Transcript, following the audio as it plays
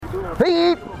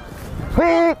Welcome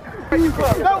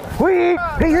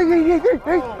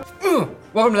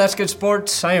to That's Good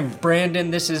Sports. I am Brandon.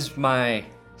 This is my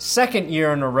second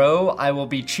year in a row I will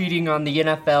be cheating on the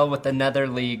NFL with another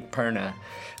league, Perna.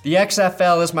 The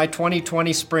XFL is my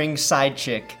 2020 spring side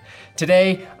chick.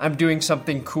 Today, I'm doing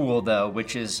something cool though,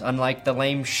 which is unlike the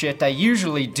lame shit I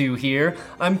usually do here.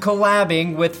 I'm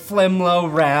collabing with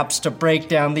Flimlo Raps to break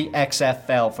down the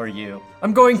XFL for you.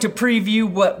 I'm going to preview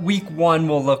what Week 1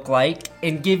 will look like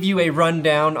and give you a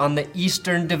rundown on the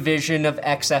Eastern Division of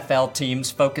XFL teams,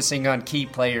 focusing on key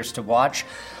players to watch.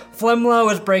 Flimlo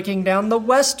is breaking down the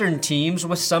Western teams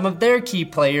with some of their key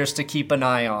players to keep an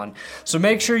eye on. So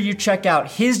make sure you check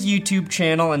out his YouTube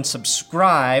channel and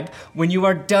subscribe when you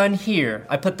are done here.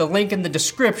 I put the link in the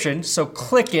description, so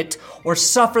click it or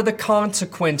suffer the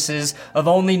consequences of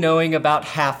only knowing about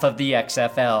half of the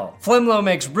XFL. Flimlo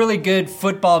makes really good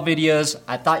football videos.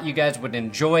 I thought you guys would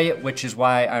enjoy it, which is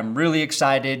why I'm really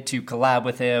excited to collab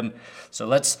with him. So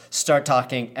let's start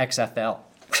talking XFL.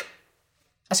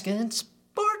 That's good.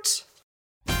 Sports.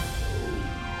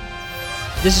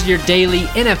 This is your daily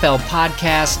NFL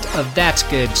podcast of That's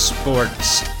Good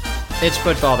Sports. It's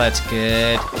football that's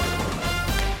good.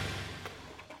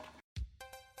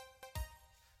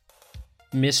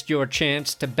 Missed your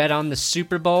chance to bet on the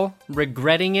Super Bowl?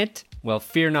 Regretting it? Well,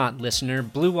 fear not, listener.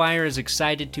 Blue Wire is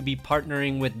excited to be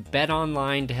partnering with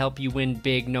BetOnline to help you win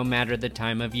big no matter the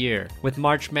time of year. With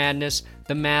March Madness,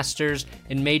 the Masters,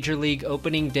 and Major League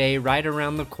Opening Day right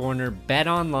around the corner,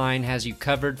 BetOnline has you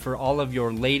covered for all of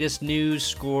your latest news,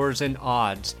 scores, and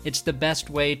odds. It's the best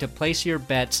way to place your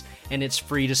bets, and it's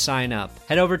free to sign up.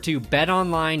 Head over to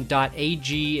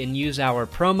betonline.ag and use our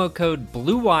promo code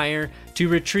BLUEWIRE to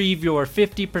retrieve your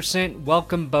 50%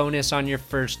 welcome bonus on your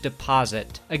first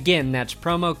deposit. Again, that's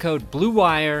promo code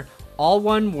BLUEWIRE, all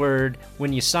one word,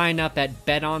 when you sign up at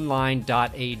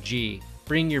betonline.ag.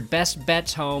 Bring your best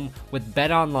bets home with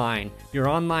BetOnline, your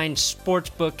online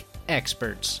sportsbook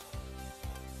experts.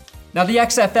 Now the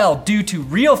XFL, due to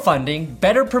real funding,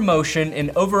 better promotion,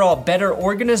 and overall better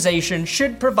organization,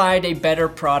 should provide a better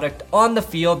product on the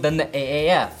field than the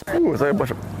AAF. Ooh, it's like a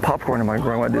bunch of popcorn in my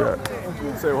groin when I do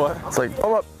that. Say what? It's like,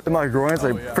 oh, up in my groin, it's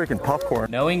like freaking popcorn.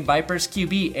 Knowing Vipers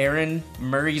QB Aaron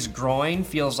Murray's groin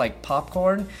feels like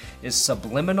popcorn is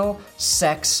subliminal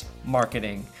sex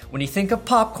marketing. When you think of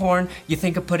popcorn, you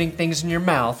think of putting things in your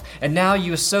mouth, and now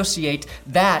you associate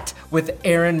that with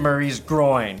Aaron Murray's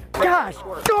groin. Gosh,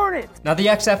 darn it! Now the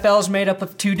XFL is made up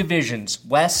of two divisions,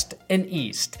 West and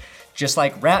East. Just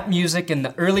like rap music in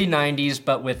the early 90s,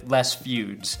 but with less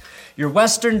feuds. Your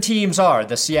Western teams are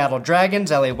the Seattle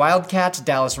Dragons, LA Wildcats,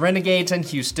 Dallas Renegades, and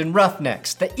Houston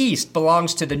Roughnecks. The East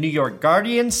belongs to the New York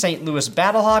Guardians, St. Louis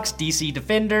Battlehawks, DC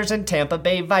Defenders, and Tampa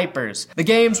Bay Vipers. The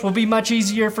games will be much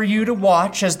easier for you to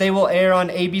watch as they will air on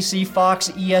ABC, Fox,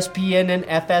 ESPN, and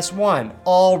FS1,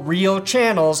 all real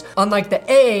channels, unlike the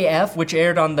AAF, which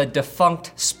aired on the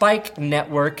defunct Spike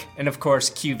Network, and of course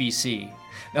QVC.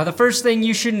 Now the first thing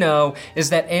you should know is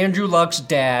that Andrew Luck's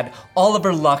dad,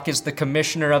 Oliver Luck, is the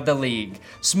commissioner of the league.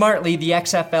 Smartly, the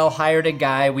XFL hired a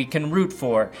guy we can root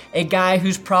for, a guy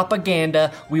whose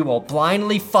propaganda we will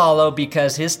blindly follow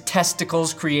because his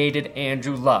testicles created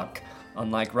Andrew Luck,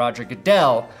 unlike Roger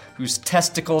Goodell, whose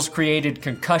testicles created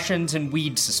concussions and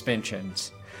weed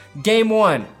suspensions. Game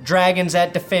 1, Dragons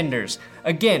at Defenders.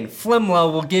 Again,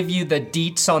 Flimlo will give you the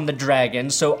deets on the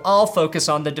Dragons, so I'll focus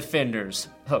on the Defenders.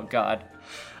 Oh God.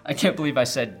 I can't believe I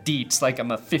said deets like I'm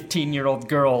a 15-year-old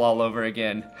girl all over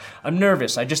again. I'm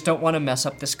nervous, I just don't want to mess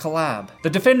up this collab.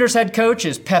 The Defenders head coach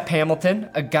is Pep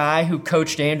Hamilton, a guy who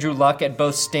coached Andrew Luck at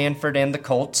both Stanford and the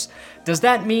Colts. Does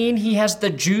that mean he has the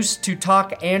juice to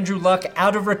talk Andrew Luck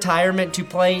out of retirement to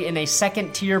play in a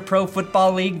second-tier pro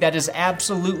football league that is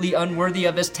absolutely unworthy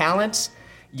of his talents?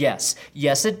 Yes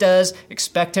it does.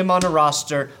 Expect him on a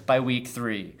roster by week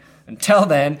 3. Until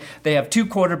then, they have two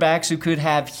quarterbacks who could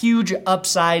have huge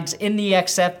upsides in the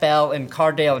XFL in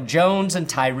Cardale Jones and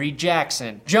Tyree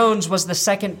Jackson. Jones was the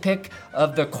second pick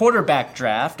of the quarterback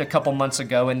draft a couple months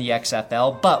ago in the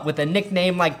XFL, but with a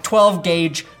nickname like 12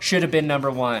 Gauge, should have been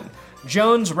number 1.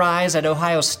 Jones' rise at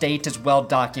Ohio State is well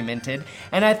documented,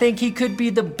 and I think he could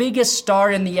be the biggest star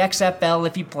in the XFL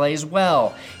if he plays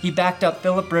well. He backed up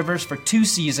Phillip Rivers for 2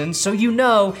 seasons, so you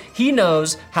know he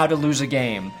knows how to lose a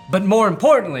game. But more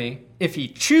importantly, if he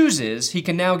chooses, he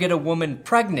can now get a woman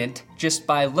pregnant just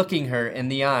by looking her in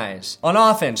the eyes. On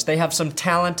offense, they have some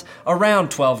talent around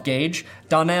 12 Gauge.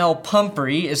 Donnell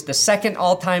Pumphrey is the second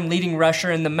all-time leading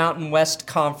rusher in the Mountain West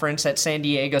Conference at San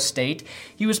Diego State.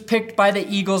 He was picked by the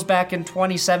Eagles back in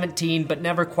 2017, but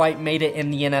never quite made it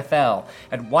in the NFL.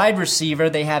 At wide receiver,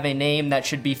 they have a name that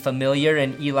should be familiar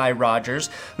in Eli Rogers,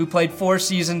 who played 4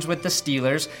 seasons with the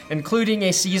Steelers, including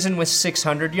a season with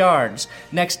 600 yards.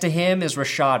 Next to him is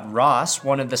Rashad Ross,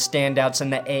 one of the standouts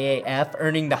in the AAF,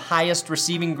 earning the highest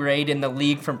receiving grade in the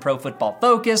league from Pro Football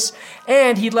Focus,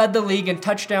 and he led the league in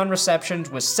touchdown receptions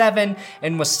with 7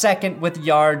 and was second with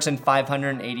yards and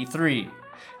 583.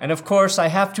 And of course, I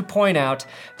have to point out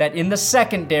that in the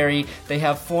secondary, they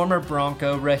have former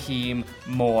Bronco Raheem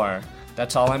Moore.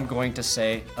 That's all I'm going to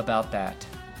say about that.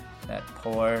 That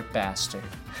poor bastard.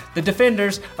 The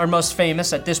defenders are most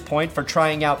famous at this point for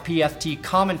trying out PFT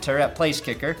Commenter at place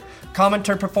kicker.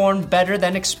 Commenter performed better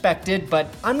than expected,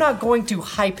 but I'm not going to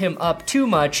hype him up too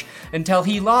much until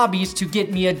he lobbies to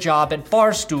get me a job at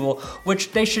Barstool,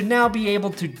 which they should now be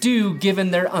able to do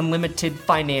given their unlimited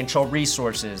financial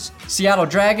resources. Seattle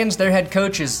Dragons, their head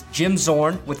coach is Jim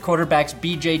Zorn, with quarterbacks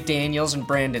BJ Daniels and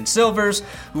Brandon Silvers,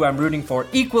 who I'm rooting for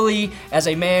equally as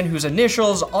a man whose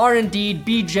initials are indeed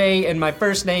BJ and my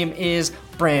first name is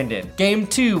Brandon. Game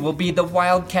 2 will be the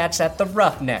Wildcats at the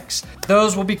Roughnecks.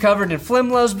 Those will be covered in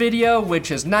Flimlo's video,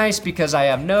 which is nice because I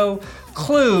have no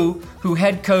clue who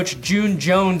head coach June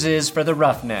Jones is for the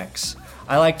Roughnecks.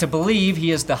 I like to believe he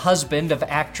is the husband of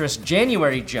actress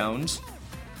January Jones.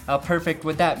 How perfect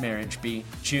would that marriage be?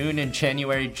 June and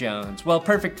January Jones. Well,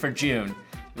 perfect for June.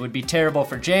 It would be terrible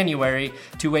for January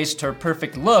to waste her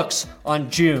perfect looks on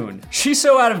June. She's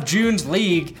so out of June's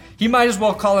league, he might as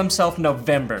well call himself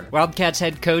November. Wildcats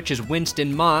head coach is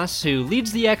Winston Moss, who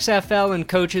leads the XFL in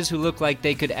coaches who look like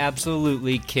they could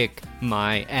absolutely kick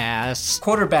my ass.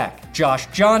 Quarterback, Josh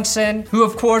Johnson, who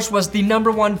of course was the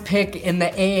 #1 pick in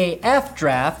the AAF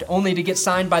draft, only to get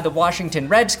signed by the Washington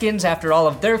Redskins after all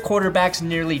of their quarterbacks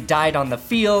nearly died on the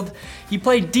field. He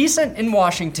played decent in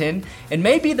Washington and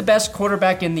may be the best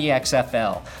quarterback in the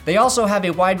XFL. They also have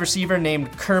a wide receiver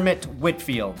named Kermit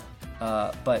Whitfield.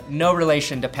 But no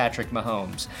relation to Patrick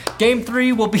Mahomes. Game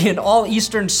 3 will be an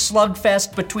all-Eastern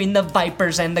slugfest between the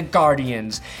Vipers and the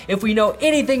Guardians. If we know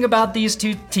anything about these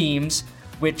two teams,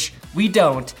 which we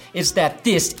don't, it's that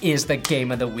this is the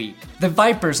game of the week. The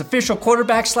Vipers' official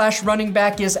quarterback / running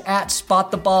back is at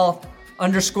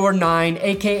 @spottheball_9,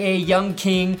 aka Young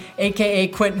King, aka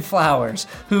Quentin Flowers,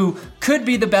 who could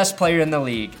be the best player in the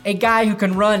league. A guy who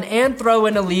can run and throw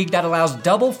in a league that allows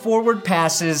double forward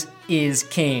passes is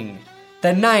king.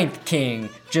 The 9th king,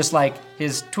 just like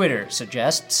his Twitter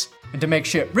suggests. And to make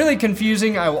shit really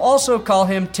confusing, I will also call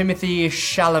him Timothy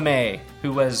Chalamet,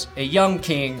 who was a young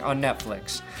king on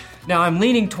Netflix. Now, I'm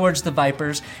leaning towards the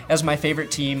Vipers as my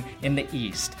favorite team in the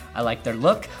East. I like their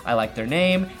look, I like their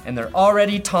name, and they're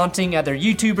already taunting other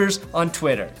YouTubers on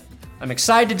Twitter. I'm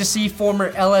excited to see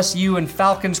former LSU and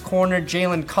Falcons corner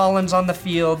Jalen Collins on the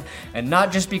field, and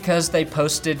not just because they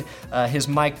posted his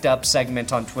mic'd up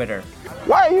segment on Twitter.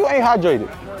 Why you ain't hydrated?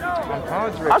 I'm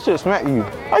hydrated. I should smack you.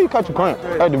 How you catch a cramp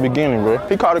at the beginning, bro?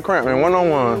 He caught a cramp, man,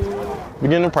 one-on-one.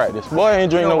 Beginning of practice. Boy,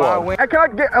 ain't drink no water. Hey, can I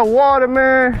get a water,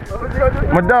 man?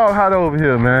 My dog hot over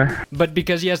here, man. But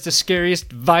because he has the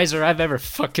scariest visor I've ever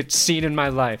fucking seen in my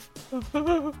life.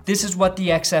 This is what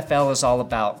the XFL is all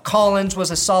about. Collins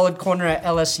was a solid corner at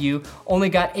LSU, only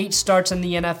got 8 starts in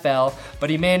the NFL,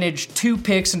 but he managed 2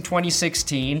 picks in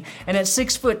 2016, and at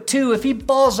 6'2", if he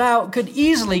balls out, could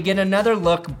easily get another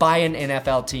look by an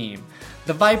NFL team.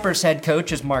 The Vipers head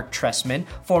coach is Mark Trestman,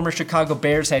 former Chicago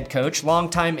Bears head coach,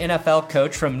 longtime NFL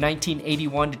coach from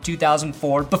 1981 to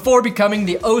 2004, before becoming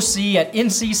the OC at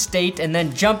NC State and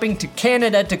then jumping to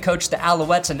Canada to coach the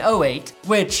Alouettes in 2008,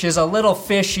 which is a little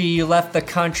fishy. You left the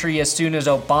country as soon as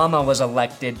Obama was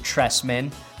elected, Trestman.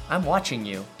 I'm watching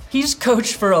you. He's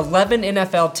coached for 11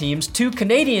 NFL teams, 2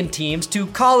 Canadian teams, 2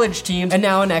 college teams, and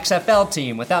now an XFL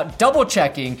team. Without double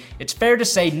checking, it's fair to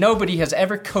say nobody has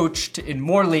ever coached in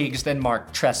more leagues than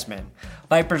Mark Trestman.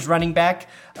 Vipers running back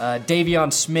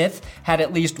Davion Smith had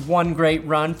at least one great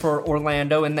run for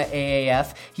Orlando in the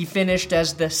AAF. He finished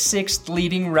as the 6th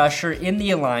leading rusher in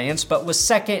the Alliance, but was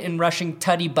 2nd in rushing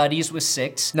tutty buddies with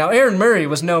 6. Now, Aaron Murray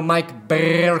was no Mike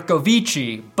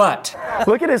Berkovici, but...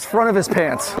 Look at his front of his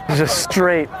pants. Just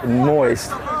straight and moist.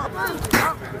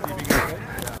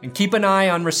 And keep an eye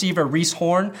on receiver Reese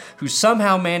Horn, who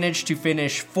somehow managed to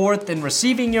finish 4th in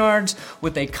receiving yards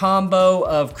with a combo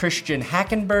of Christian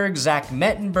Hackenberg, Zach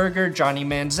Mettenberger, Johnny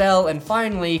Manziel, and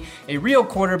finally, a real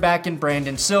quarterback in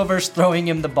Brandon Silvers throwing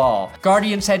him the ball.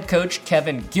 Guardians head coach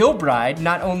Kevin Gilbride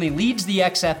not only leads the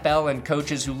XFL and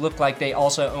coaches who look like they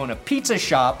also own a pizza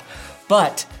shop,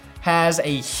 but has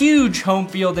a huge home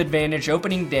field advantage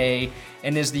opening day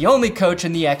and is the only coach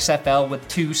in the XFL with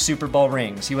 2 Super Bowl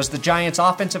rings. He was the Giants'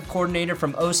 offensive coordinator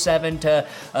from 2007 to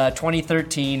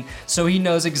 2013, so he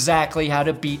knows exactly how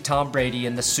to beat Tom Brady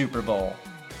in the Super Bowl.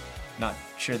 Not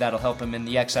sure that'll help him in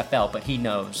the XFL, but he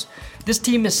knows. This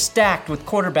team is stacked with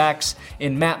quarterbacks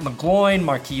in Matt McGloin,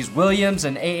 Marquise Williams,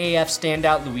 and AAF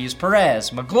standout Luis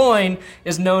Perez. McGloin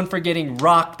is known for getting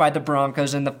rocked by the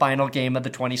Broncos in the final game of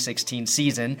the 2016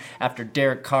 season after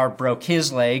Derek Carr broke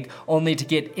his leg, only to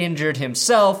get injured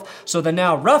himself, so the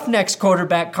now Roughnecks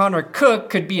quarterback Connor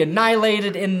Cook could be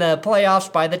annihilated in the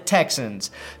playoffs by the Texans.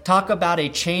 Talk about a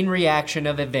chain reaction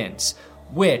of events.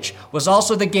 Which was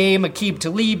also the game Aqib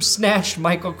Talib snatched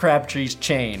Michael Crabtree's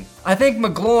chain. I think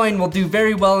McGloin will do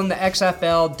very well in the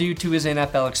XFL due to his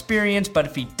NFL experience, but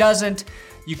if he doesn't,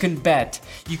 you can bet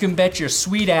your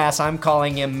sweet ass I'm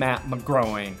calling him Matt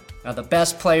McGroin. Now the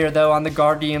best player though on the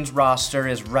Guardians roster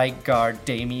is right guard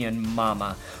Damian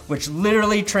Mama, which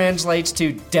literally translates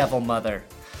to Devil Mother,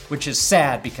 which is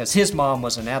sad because his mom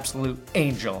was an absolute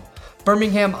angel.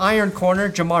 Birmingham Iron Corner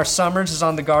Jamar Summers is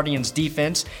on the Guardians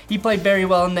defense. He played very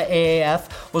well in the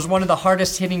AAF, was one of the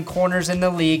hardest hitting corners in the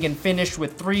league, and finished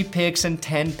with 3 picks and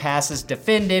 10 passes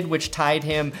defended, which tied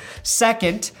him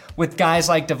second with guys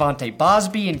like Devontae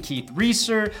Bosby and Keith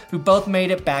Reeser, who both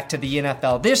made it back to the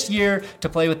NFL this year to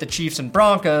play with the Chiefs and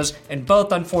Broncos, and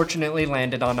both unfortunately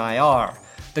landed on IR.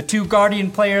 The 2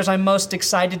 Guardian players I'm most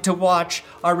excited to watch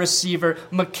are receiver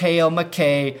Mikael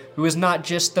McKay, who is not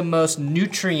just the most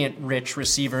nutrient-rich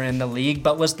receiver in the league,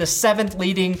 but was the 7th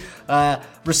leading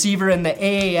receiver in the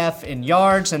AAF in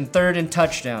yards and 3rd in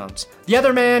touchdowns. The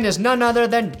other man is none other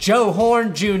than Joe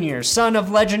Horn Jr., son of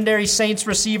legendary Saints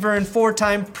receiver and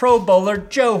 4-time Pro Bowler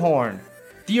Joe Horn,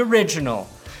 the original.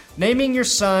 Naming your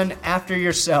son after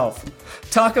yourself.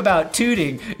 Talk about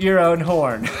tooting your own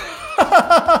horn.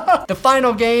 The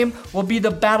final game will be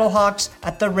the Battlehawks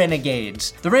at the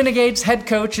Renegades. The Renegades head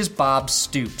coach is Bob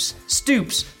Stoops.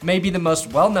 Stoops may be the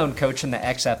most well-known coach in the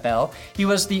XFL. He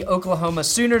was the Oklahoma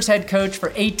Sooners head coach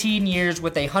for 18 years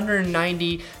with a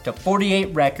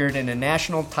 190-48 record and a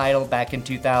national title back in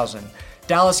 2000.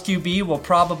 Dallas QB will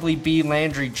probably be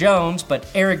Landry Jones, but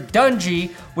Eric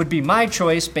Dungy would be my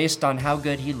choice based on how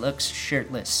good he looks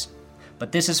shirtless.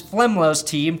 But this is Flemlo's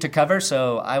team to cover,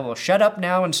 so I will shut up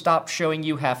now and stop showing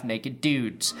you half-naked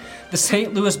dudes. The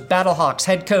St. Louis Battlehawks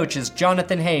head coach is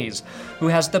Jonathan Hayes, who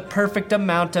has the perfect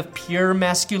amount of pure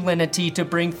masculinity to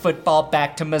bring football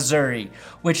back to Missouri,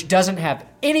 which doesn't have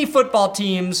any football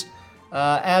teams,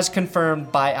 as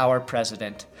confirmed by our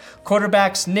president.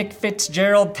 Quarterbacks Nick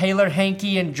Fitzgerald, Taylor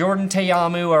Hankey, and Jordan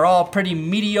Te'amu are all pretty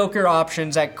mediocre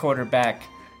options at quarterback,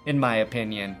 in my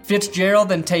opinion.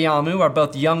 Fitzgerald and Te'amu are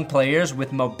both young players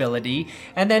with mobility,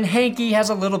 and then Hankey has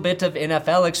a little bit of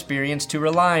NFL experience to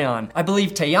rely on. I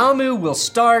believe Te'amu will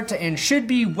start and should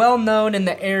be well known in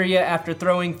the area after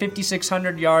throwing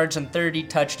 5,600 yards and 30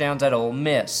 touchdowns at Ole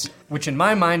Miss, which in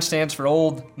my mind stands for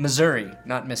Old Missouri,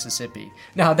 not Mississippi.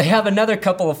 Now, they have another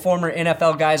couple of former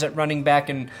NFL guys at running back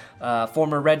and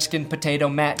former Redskin potato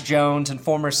Matt Jones and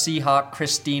former Seahawk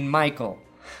Christine Michael.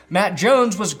 Matt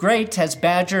Jones was great as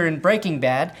Badger in Breaking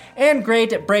Bad, and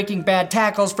great at breaking bad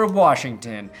tackles for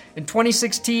Washington. In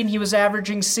 2016, he was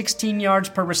averaging 16 yards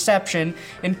per reception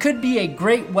and could be a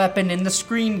great weapon in the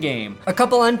screen game. A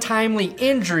couple untimely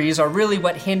injuries are really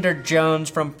what hindered Jones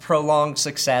from prolonged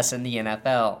success in the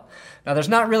NFL. Now, there's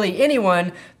not really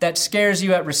anyone that scares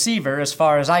you at receiver, as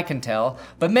far as I can tell,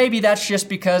 but maybe that's just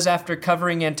because after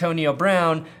covering Antonio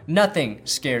Brown, nothing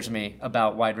scares me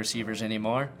about wide receivers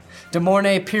anymore.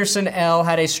 DeMornay Pearson-L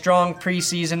had a strong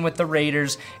preseason with the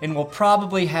Raiders and will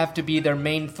probably have to be their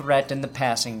main threat in the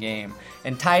passing game.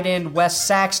 And tight end Wes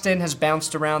Saxton has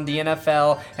bounced around the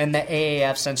NFL and the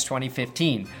AAF since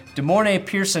 2015. DeMornay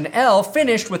Pearson-L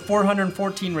finished with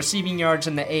 414 receiving yards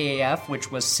in the AAF, which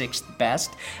was 6th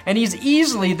best, and he's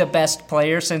easily the best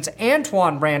player since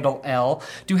Antoine Randall L.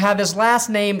 to have his last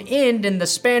name end in the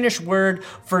Spanish word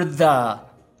for the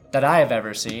that I have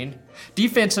ever seen.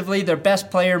 Defensively, their best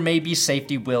player may be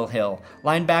safety Will Hill.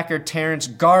 Linebacker Terrence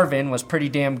Garvin was pretty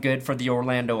damn good for the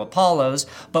Orlando Apollos,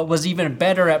 but was even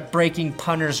better at breaking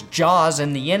punters' jaws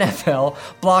in the NFL,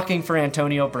 blocking for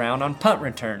Antonio Brown on punt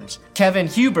returns. Kevin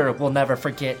Huber will never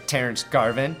forget Terrence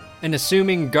Garvin. And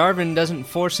assuming Garvin doesn't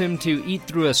force him to eat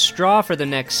through a straw for the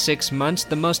next 6 months,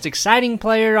 the most exciting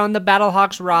player on the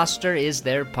Battlehawks roster is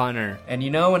their punter. And you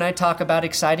know, when I talk about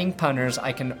exciting punters,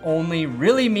 I can only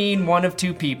really mean one of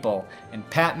two people. and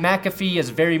Pat McAfee is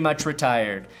very much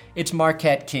retired. It's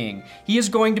Marquette King. He is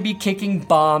going to be kicking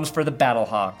bombs for the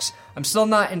Battlehawks. I'm still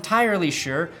not entirely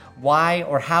sure why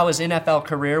or how his NFL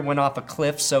career went off a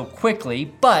cliff so quickly,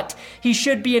 but he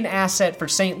should be an asset for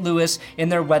St. Louis in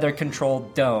their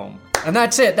weather-controlled dome. And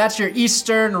that's it. That's your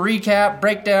Eastern recap,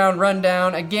 breakdown,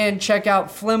 rundown. Again, check out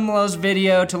Flimlo's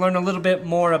video to learn a little bit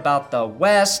more about the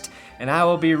West, and I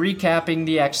will be recapping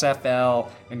the XFL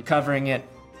and covering it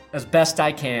as best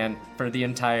I can for the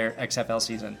entire XFL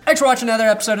season. Thanks for watching another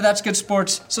episode of That's Good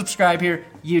Sports. Subscribe here,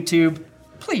 YouTube.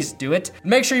 Please do it.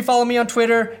 Make sure you follow me on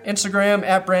Twitter, Instagram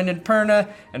at Brandon Perna,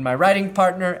 and my writing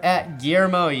partner at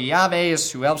Guillermo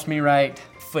Yaves, who helps me write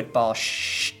football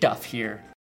stuff here.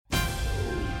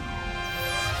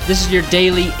 This is your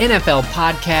daily NFL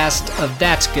podcast of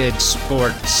That's Good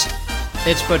Sports.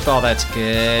 It's football that's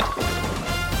good.